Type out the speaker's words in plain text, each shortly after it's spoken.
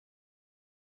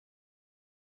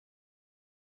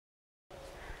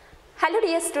Hello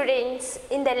dear students,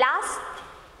 in the last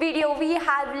video we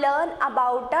have learned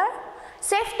about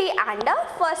safety and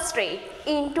first aid.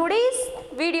 In today's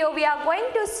video we are going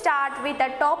to start with the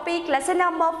topic lesson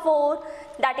number 4,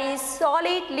 that is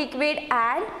solid, liquid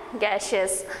and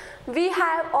gaseous. We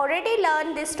have already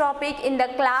learned this topic in the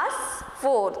class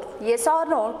 4, yes or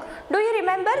no? Do you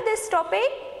remember this topic?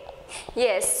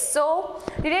 Yes, so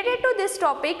related to this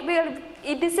topic,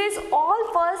 this is all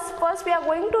first we are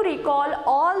going to recall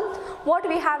all what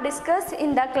we have discussed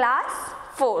in the class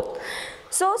 4.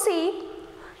 So see,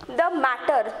 the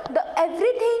matter, the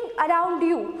everything around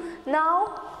you.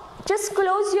 Now just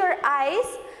close your eyes,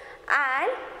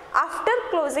 and after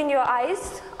closing your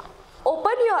eyes,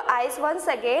 open your eyes once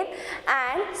again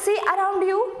and see around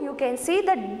you. You can see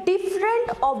the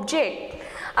different object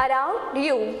around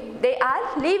you. They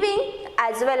are living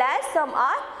as well as some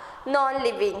are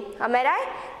non-living. Am I right?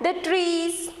 The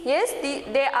trees, yes,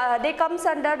 they comes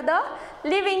under the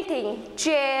living thing.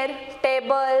 Chair,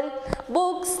 table,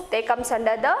 books, they comes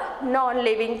under the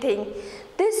non-living thing.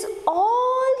 This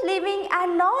all living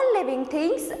and non-living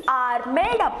things are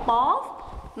made up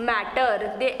of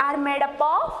matter. They are made up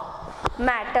of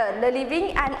matter. The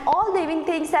living and all living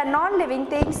things and non-living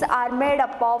things are made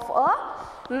up of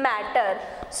a matter.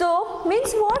 So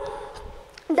means what?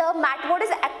 What is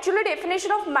the actual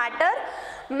definition of matter?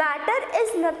 Matter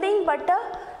is nothing but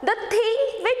the thing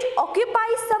which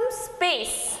occupies some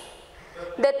space.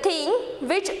 The thing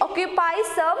which occupies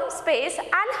some space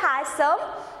and has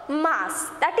some mass,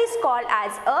 that is called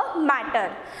as a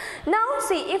matter. Now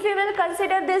see, if we will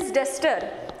consider this duster,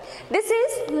 this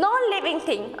is non-living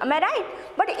thing, am I right?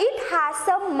 But it has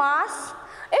some mass,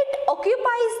 it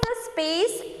occupies the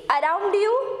space around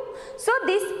you, so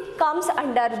this comes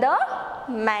under the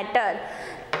matter.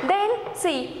 Then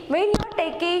see, when you are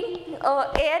taking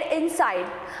air inside,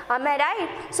 am I right?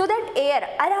 So that air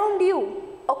around you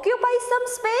occupies some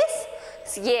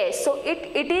space. Yes, so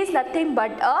it is nothing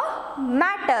but a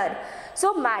matter.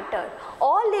 So matter,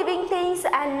 all living things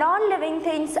and non-living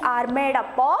things are made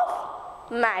up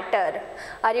of matter.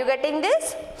 Are you getting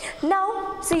this?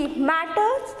 Now see, matter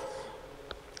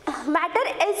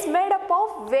is made up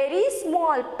of very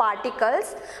small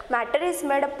particles. Matter is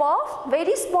made up of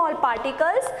very small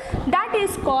particles, that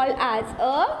is called as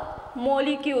a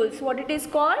molecules. What it is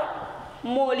called?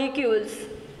 Molecules.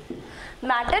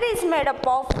 Matter is made up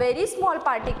of very small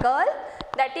particle,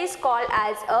 that is called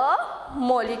as a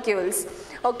molecules.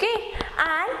 Okay,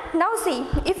 and now see,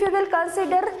 if you will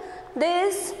consider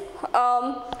this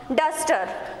duster,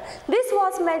 this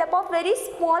was made up of very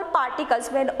small particles.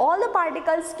 When all the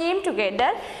particles came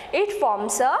together, it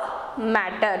forms a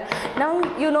matter. Now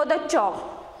you know the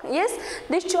chalk. Yes,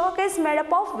 this chalk is made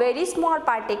up of very small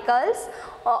particles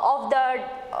of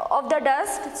the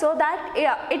dust, so that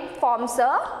it forms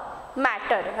a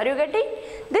matter. Are you getting?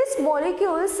 These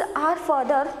molecules are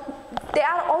further, they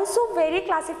are also very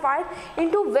classified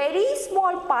into very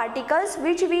small particles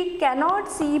which we cannot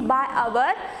see by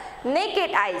our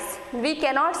naked eyes. We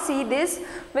cannot see this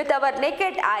with our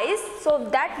naked eyes, so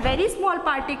that very small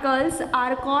particles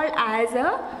are called as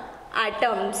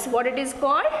atoms. What it is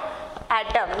called?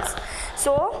 Atoms.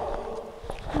 So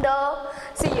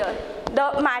see here,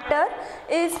 the matter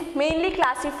is mainly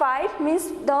classified,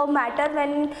 means the matter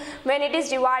when it is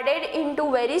divided into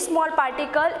very small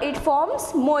particle, it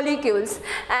forms molecules,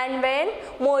 and when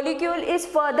molecule is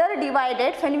further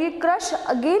divided, when we crush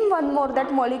again one more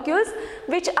that molecules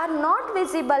which are not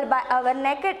visible by our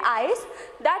naked eyes,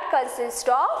 that consists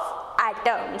of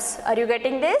atoms. Are you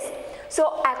getting this?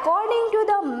 So according to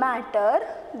the matter,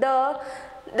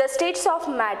 the states of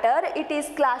matter, it is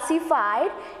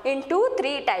classified into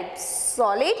 3 types: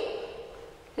 solid,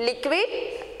 liquid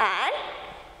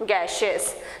and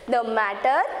gaseous. The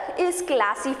matter is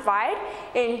classified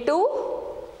into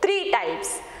 3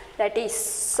 types, that is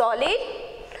solid,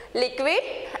 liquid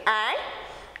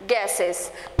and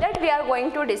gases. That we are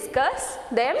going to discuss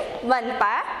them one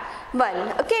by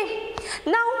one. Okay,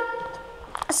 now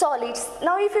solids.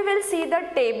 Now if you will see the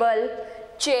table,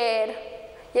 chair,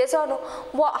 yes or no?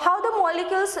 How the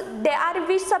molecules, they are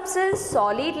which substance?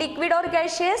 Solid, liquid or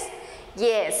gaseous?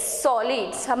 Yes,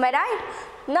 solids. Am I right?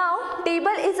 Now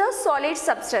table is a solid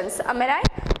substance. Am I right?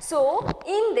 So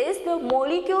in this, the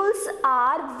molecules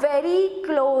are very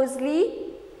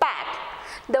closely packed.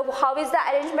 How is the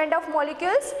arrangement of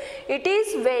molecules? It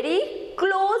is very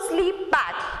closely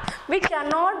packed. We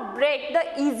cannot break them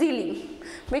easily.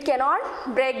 We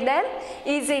cannot break them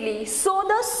easily. So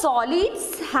the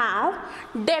solids have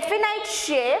definite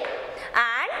shape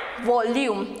and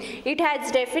volume. It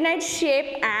has definite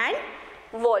shape and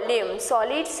volume.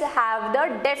 Solids have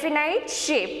the definite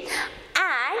shape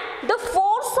and and the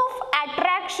force of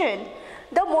attraction.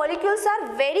 The molecules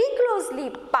are very closely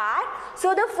packed,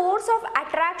 so the force of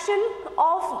attraction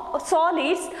of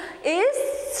solids is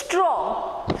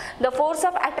strong. The force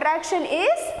of attraction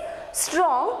is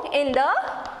strong in the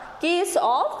case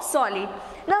of solid.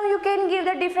 Now you can give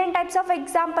the different types of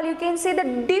example. You can see the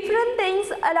different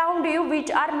things around you which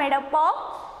are made up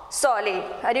of solid.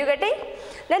 Are you getting?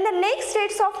 Then the next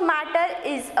state of matter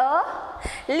is a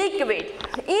liquid.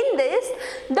 In this,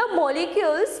 the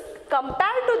molecules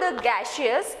compared to the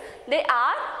gaseous, they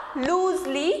are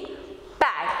loosely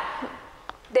packed.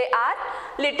 They are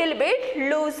little bit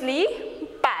loosely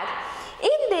packed.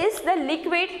 In this, the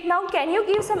liquid, now can you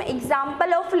give some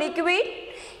example of liquid?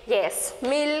 Yes,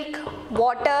 milk,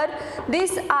 water,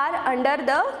 these are under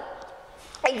the,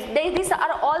 these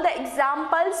are all the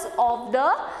examples of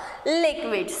the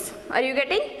liquids. Are you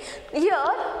getting? Here,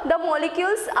 the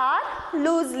molecules are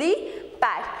loosely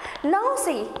packed. Now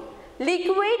see,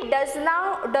 liquid does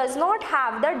not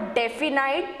have the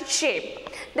definite shape.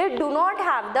 They do not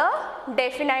have the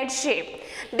definite shape.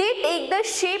 They take the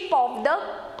shape of the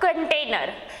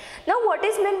container. Now what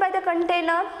is meant by the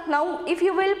container? Now if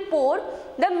you will pour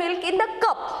the milk in the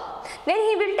cup, then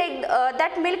he will take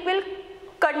that milk will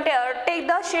take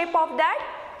the shape of that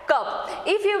cup.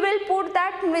 If you will put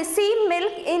that same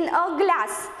milk in a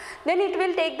glass, then it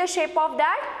will take the shape of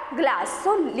that glass.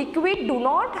 So liquid do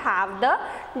not have the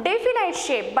definite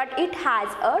shape, but it has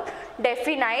a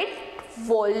definite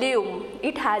volume.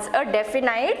 It has a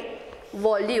definite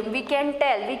volume. We can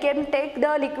tell, we can take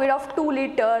the liquid of 2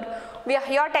 liter. We are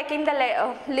here taking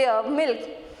the milk.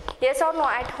 Yes or no?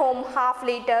 At home, half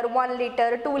liter, 1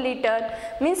 liter, 2 liter,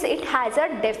 means it has a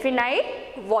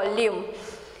definite volume.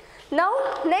 Now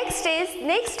next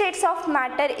states of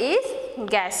matter is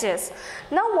gaseous.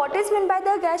 Now what is meant by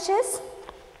the gaseous?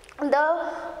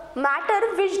 The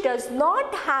matter which does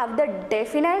not have the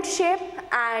definite shape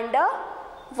and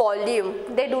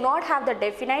volume. They do not have the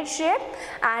definite shape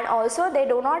and also they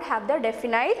do not have the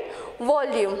definite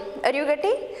volume. Are you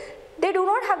getting? They do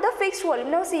not have the fixed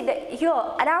volume. Now see, here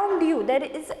around you there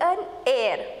is an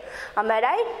air. Am I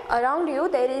right? Around you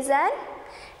there is an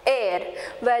air.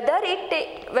 Whether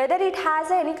it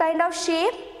has any kind of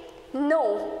shape?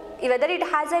 No. Whether it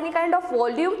has any kind of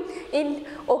volume? In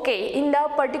the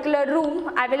particular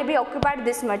room I will be occupied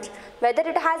this much. Whether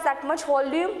it has that much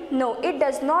volume? No, it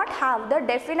does not have the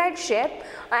definite shape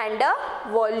and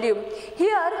volume.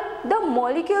 Here the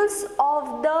molecules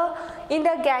of in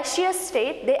the gaseous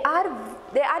state, they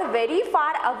are very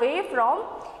far away from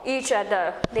each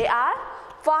other. They are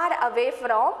far away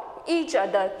from each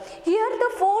other. Here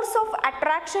the force of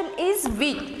attraction is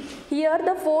weak. Here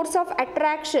the force of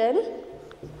attraction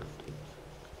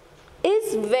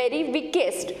is very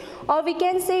weakest, or we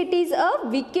can say it is a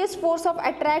weakest force of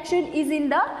attraction is in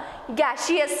the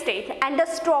gaseous state, and the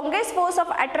strongest force of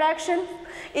attraction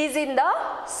is in the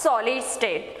solid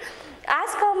state.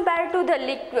 As compared to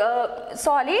the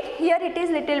solid, here it is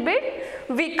little bit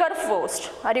weaker force.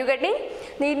 Are you getting?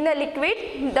 In the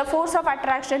liquid, the force of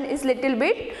attraction is little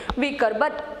bit weaker,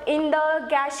 but in the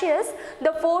gaseous,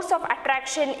 the force of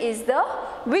attraction is the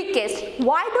weakest.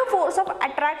 Why the force of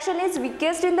attraction is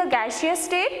weakest in the gaseous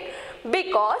state?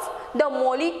 Because the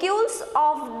molecules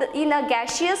in a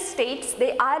gaseous states,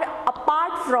 they are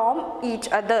apart from each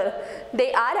other.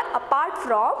 They are apart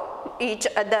from each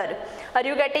other. Are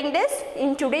you getting this?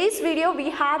 In today's video,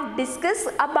 we have discussed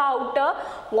about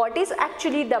what is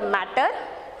actually the matter.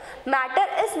 Matter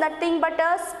is nothing but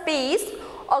a space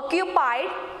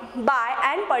occupied by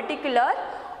an particular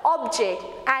object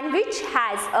and which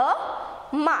has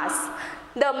a mass.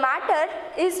 The matter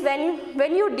is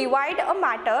when you divide a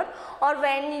matter, or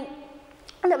when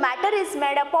the matter is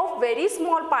made up of very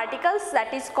small particles,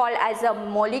 that is called as a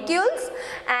molecules,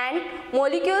 and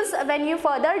molecules when you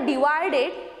further divide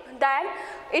it, then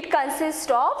it consists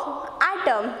of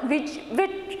atom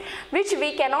which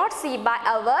we cannot see by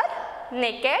our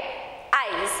naked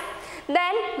eyes.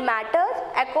 Then matter,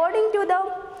 according to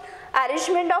the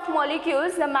arrangement of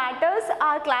molecules, the matters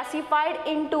are classified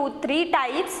into 3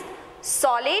 types: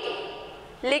 solid,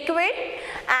 liquid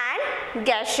and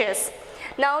gaseous.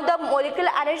 Now the molecular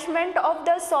arrangement of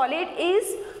the solid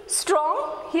is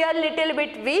strong, here little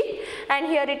bit weak, and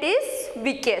here it is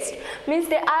weakest, means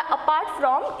they are apart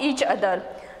from each other.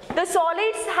 The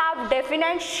solids have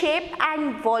definite shape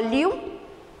and volume.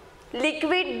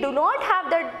 Liquid do not have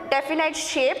the definite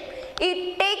shape.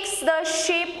 It takes the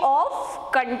shape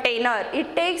of container.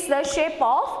 It takes the shape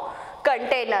of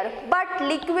container, but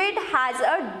liquid has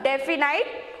a definite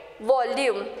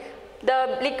volume.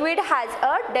 the liquid has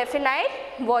a definite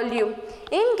volume.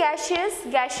 In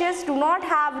gaseous do not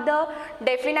have the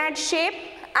definite shape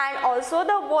and also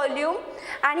the volume,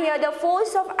 and here the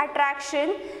force of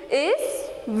attraction is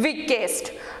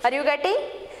weakest. Are you getting?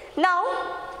 Now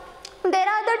there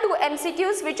are the two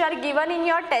MCQs which are given in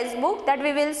your textbook that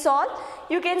we will solve.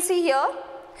 You can see here.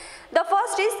 The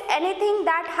first is anything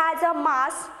that has a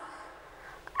mass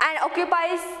and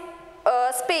occupies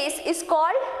space is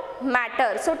called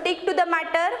matter. So tick to the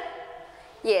matter.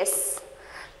 Yes.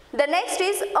 The next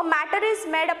is a matter is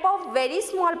made up of very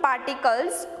small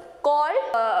particles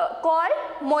called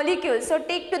molecules. So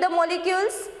tick to the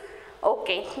molecules.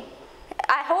 Okay.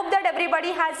 I hope that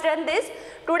everybody has done this.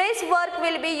 Today's work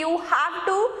will be you have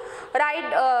to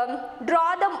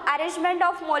draw the arrangement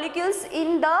of molecules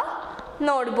in the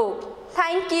notebook.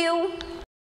 Thank you.